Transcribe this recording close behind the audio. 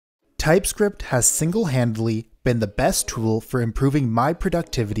TypeScript has single-handedly been the best tool for improving my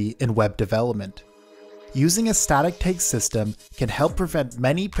productivity in web development. Using a static type system can help prevent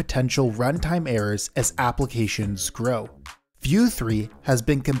many potential runtime errors as applications grow. Vue 3 has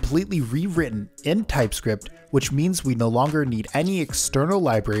been completely rewritten in TypeScript, which means we no longer need any external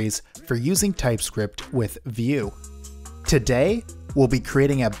libraries for using TypeScript with Vue. Today, we'll be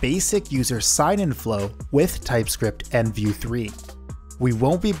creating a basic user sign-in flow with TypeScript and Vue 3. We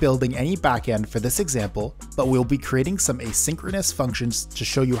won't be building any backend for this example, but we'll be creating some asynchronous functions to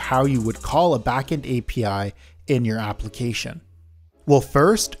show you how you would call a backend API in your application. We'll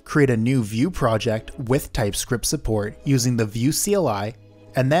first create a new Vue project with TypeScript support using the Vue CLI,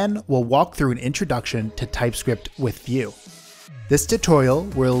 and then we'll walk through an introduction to TypeScript with Vue. This tutorial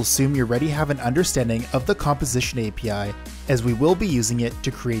will assume you already have an understanding of the composition API, as we will be using it to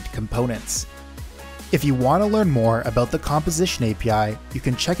create components. If you want to learn more about the composition API, you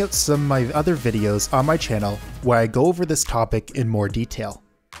can check out some of my other videos on my channel where I go over this topic in more detail.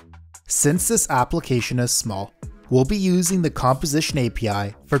 Since this application is small, we'll be using the composition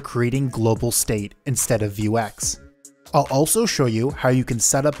API for creating global state instead of Vuex. I'll also show you how you can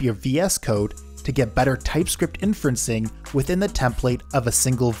set up your VS Code to get better TypeScript inferencing within the template of a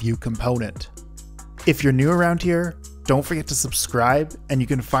single Vue component. If you're new around here, don't forget to subscribe, and you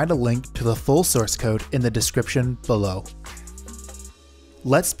can find a link to the full source code in the description below.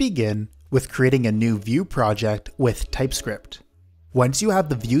 Let's begin with creating a new Vue project with TypeScript. Once you have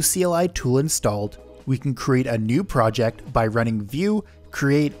the Vue CLI tool installed, we can create a new project by running vue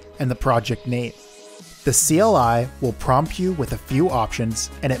create and the project name. The CLI will prompt you with a few options,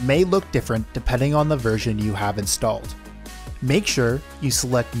 and it may look different depending on the version you have installed. Make sure you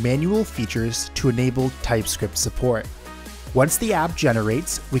select manual features to enable TypeScript support. Once the app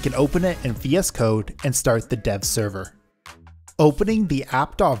generates, we can open it in VS Code and start the dev server. Opening the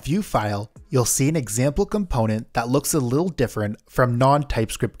app.vue file, you'll see an example component that looks a little different from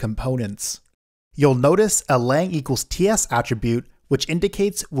non-TypeScript components. You'll notice a lang equals ts attribute, which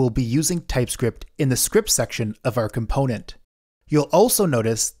indicates we'll be using TypeScript in the script section of our component. You'll also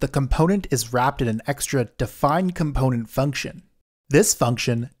notice the component is wrapped in an extra define component function. This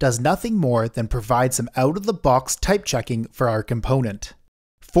function does nothing more than provide some out-of-the-box type checking for our component.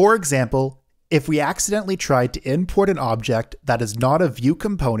 For example, if we accidentally tried to import an object that is not a Vue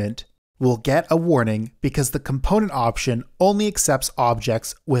component, we'll get a warning because the component option only accepts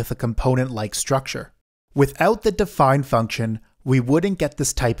objects with a component-like structure. Without the define function, we wouldn't get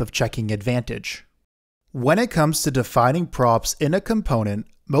this type of checking advantage. When it comes to defining props in a component,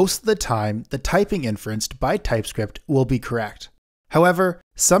 most of the time the typing inferenced by TypeScript will be correct. However,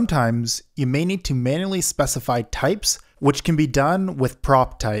 sometimes you may need to manually specify types, which can be done with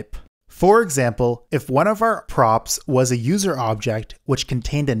prop type. For example, if one of our props was a user object which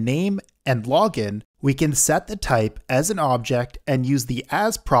contained a name and login, we can set the type as an object and use the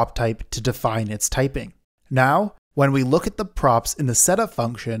asProp type to define its typing. Now, when we look at the props in the setup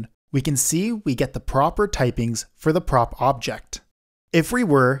function, we can see we get the proper typings for the prop object. If we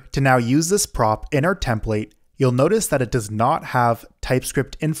were to now use this prop in our template, you'll notice that it does not have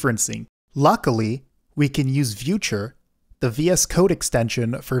TypeScript inferencing. Luckily, we can use Vuture, the VS Code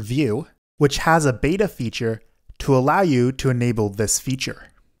extension for Vue, which has a beta feature to allow you to enable this feature.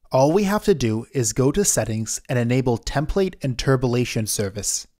 All we have to do is go to settings and enable template interpolation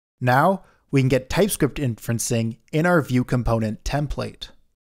service. Now, we can get TypeScript inferencing in our Vue component template.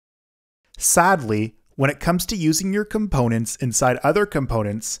 Sadly, when it comes to using your components inside other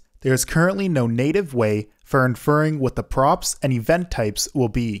components, there is currently no native way for inferring what the props and event types will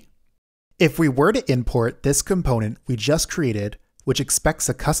be. If we were to import this component we just created, which expects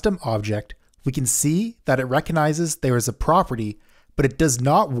a custom object, we can see that it recognizes there is a property, but it does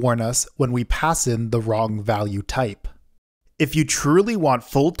not warn us when we pass in the wrong value type. If you truly want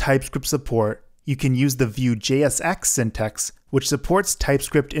full TypeScript support, you can use the vue.js syntax, which supports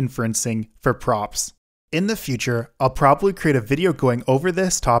TypeScript inferencing for props. In the future, I'll probably create a video going over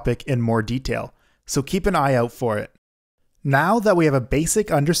this topic in more detail, so keep an eye out for it. Now that we have a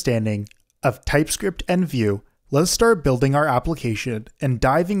basic understanding of TypeScript and Vue, let's start building our application and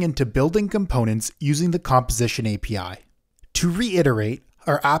diving into building components using the composition API. To reiterate,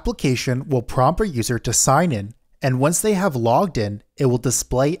 our application will prompt our user to sign in, and once they have logged in, it will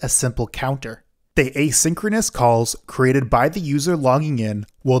display a simple counter. The asynchronous calls created by the user logging in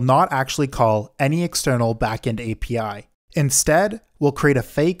will not actually call any external backend API. Instead, we'll create a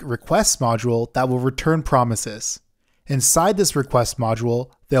fake request module that will return promises. Inside this request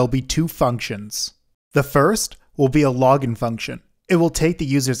module, there will be two functions. The first will be a login function. It will take the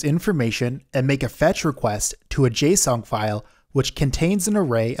user's information and make a fetch request to a JSON file which contains an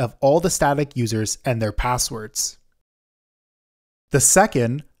array of all the static users and their passwords. The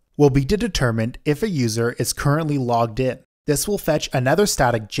second will be to determine if a user is currently logged in. This will fetch another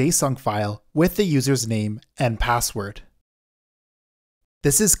static JSON file with the user's name and password.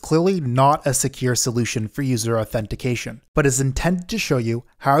 This is clearly not a secure solution for user authentication, but is intended to show you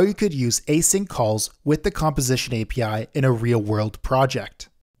how you could use async calls with the composition API in a real-world project.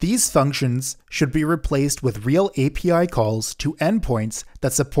 These functions should be replaced with real API calls to endpoints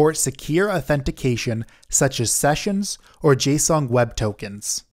that support secure authentication such as sessions or JSON web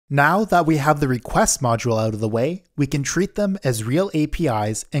tokens. Now that we have the request module out of the way, we can treat them as real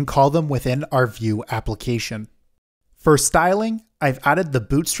APIs and call them within our Vue application. For styling, I've added the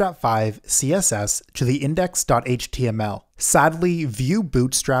Bootstrap 5 CSS to the index.html. Sadly, Vue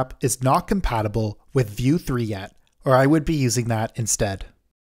Bootstrap is not compatible with Vue 3 yet, or I would be using that instead.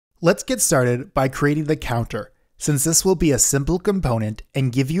 Let's get started by creating the counter, since this will be a simple component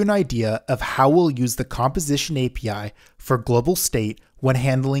and give you an idea of how we'll use the composition API for global state when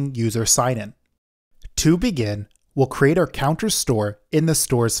handling user sign-in. To begin, we'll create our counter store in the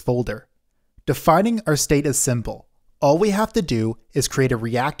stores folder. Defining our state is simple. All we have to do is create a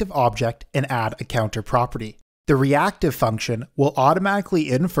reactive object and add a counter property. The reactive function will automatically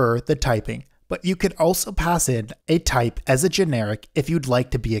infer the typing, but you could also pass in a type as a generic if you'd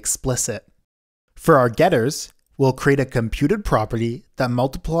like to be explicit. For our getters, we'll create a computed property that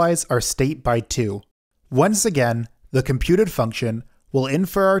multiplies our state by 2. Once again, the computed function will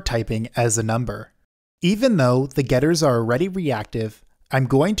infer our typing as a number. Even though the getters are already reactive, I'm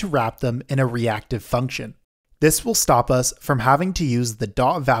going to wrap them in a reactive function. This will stop us from having to use the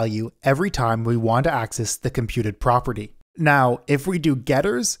 .value every time we want to access the computed property. Now, if we do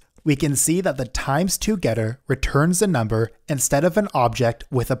getters, we can see that the ×2 getter returns a number instead of an object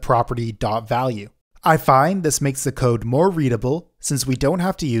with a property .value. I find this makes the code more readable since we don't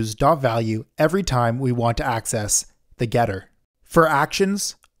have to use .value every time we want to access the getter. For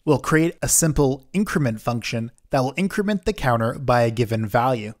actions, we'll create a simple increment function that will increment the counter by a given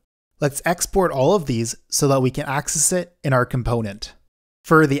value. Let's export all of these so that we can access it in our component.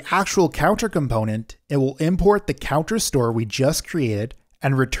 For the actual counter component, it will import the counter store we just created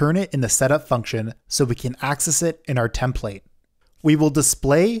and return it in the setup function so we can access it in our template. We will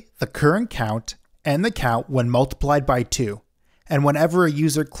display the current count and the count when multiplied by 2, and whenever a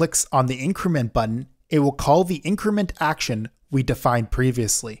user clicks on the increment button, it will call the increment action we defined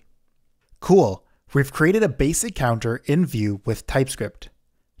previously. Cool, we've created a basic counter in Vue with TypeScript.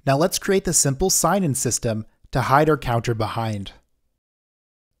 Now let's create the simple sign-in system to hide our counter behind.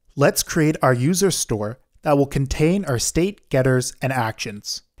 Let's create our user store that will contain our state, getters, and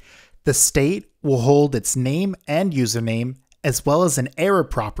actions. The state will hold its name and username, as well as an error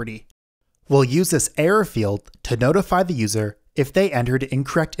property. We'll use this error field to notify the user if they entered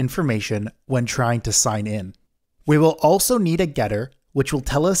incorrect information when trying to sign in. We will also need a getter, which will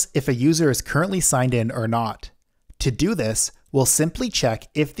tell us if a user is currently signed in or not. To do this, we'll simply check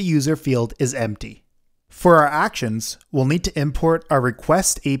if the user field is empty. For our actions, we'll need to import our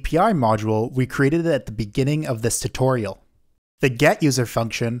request API module we created at the beginning of this tutorial. The getUser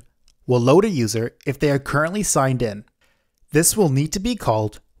function will load a user if they are currently signed in. This will need to be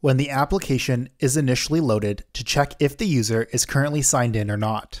called when the application is initially loaded to check if the user is currently signed in or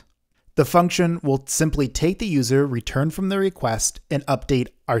not. The function will simply take the user returned from the request and update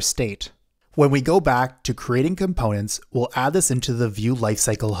our state. When we go back to creating components, we'll add this into the Vue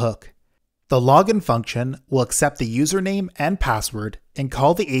lifecycle hook. The login function will accept the username and password and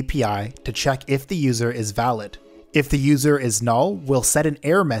call the API to check if the user is valid. If the user is null, we'll set an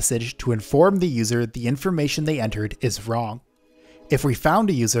error message to inform the user the information they entered is wrong. If we found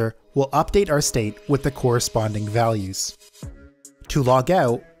a user, we'll update our state with the corresponding values. To log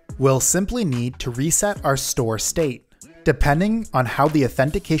out, we'll simply need to reset our store state. Depending on how the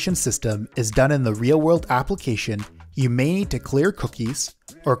authentication system is done in the real-world application, you may need to clear cookies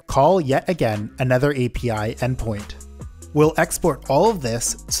or call yet again another API endpoint. We'll export all of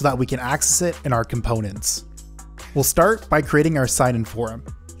this so that we can access it in our components. We'll start by creating our sign-in form.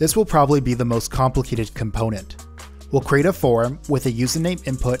 This will probably be the most complicated component. We'll create a form with a username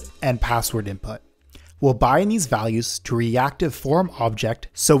input and password input. We'll bind these values to a reactive form object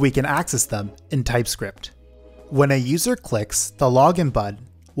so we can access them in TypeScript. When a user clicks the login button,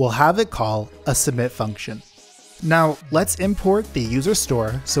 we'll have it call a submit function. Now let's import the user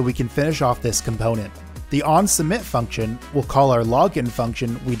store so we can finish off this component. The onSubmit function will call our login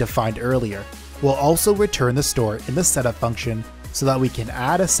function we defined earlier. We'll also return the store in the setup function so that we can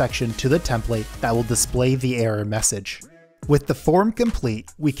add a section to the template that will display the error message. With the form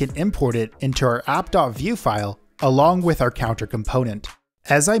complete, we can import it into our app.vue file along with our counter component.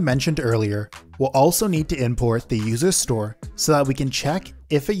 As I mentioned earlier, we'll also need to import the user store so that we can check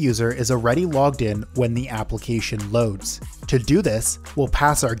if a user is already logged in when the application loads. To do this, we'll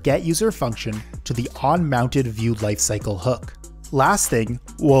pass our getUser function to the onMounted Vue lifecycle hook. Last thing,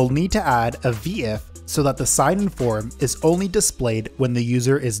 we'll need to add a vif so that the sign-in form is only displayed when the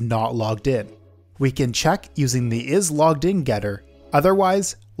user is not logged in. We can check using the isLoggedIn getter,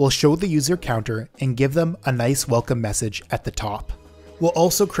 otherwise we'll show the user counter and give them a nice welcome message at the top. We'll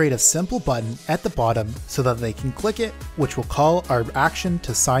also create a simple button at the bottom so that they can click it, which will call our action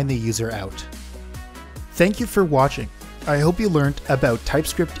to sign the user out. Thank you for watching. I hope you learned about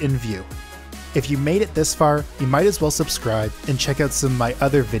TypeScript in Vue. If you made it this far, you might as well subscribe and check out some of my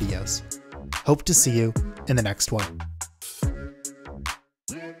other videos. Hope to see you in the next one.